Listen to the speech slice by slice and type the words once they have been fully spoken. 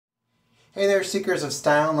Hey there, seekers of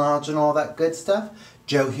style, knowledge, and all that good stuff.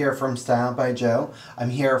 Joe here from Style by Joe. I'm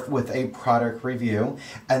here with a product review,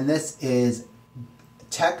 and this is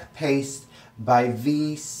TEX Paste by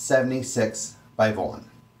V76 by Vaughn.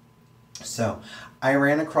 So, I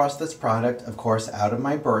ran across this product, of course, out of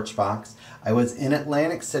my Birchbox. I was in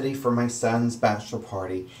Atlantic City for my son's bachelor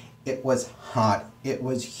party. It was hot, it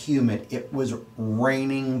was humid, it was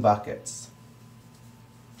raining buckets.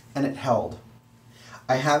 And it held.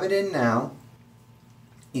 I have it in now.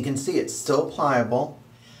 You can see it's still pliable,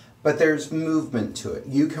 but there's movement to it.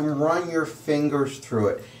 You can run your fingers through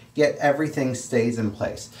it, yet everything stays in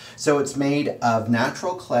place. So it's made of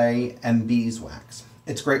natural clay and beeswax.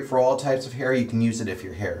 It's great for all types of hair. You can use it if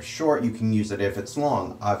your hair is short. You can use it if it's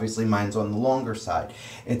long. Obviously mine's on the longer side.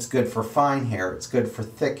 It's good for fine hair. It's good for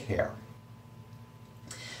thick hair.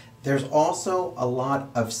 There's also a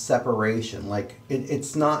lot of separation, like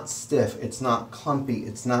it's not stiff, it's not clumpy,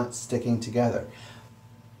 it's not sticking together.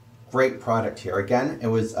 Great product here. Again, it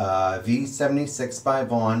was V76 by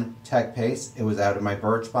Vaughn TEX Paste. It was out of my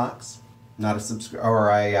Birchbox. Not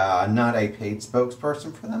not a paid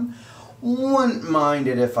spokesperson for them. Wouldn't mind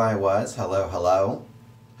it if I was. Hello, hello.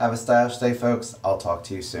 Have a stylish day, folks. I'll talk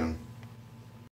to you soon.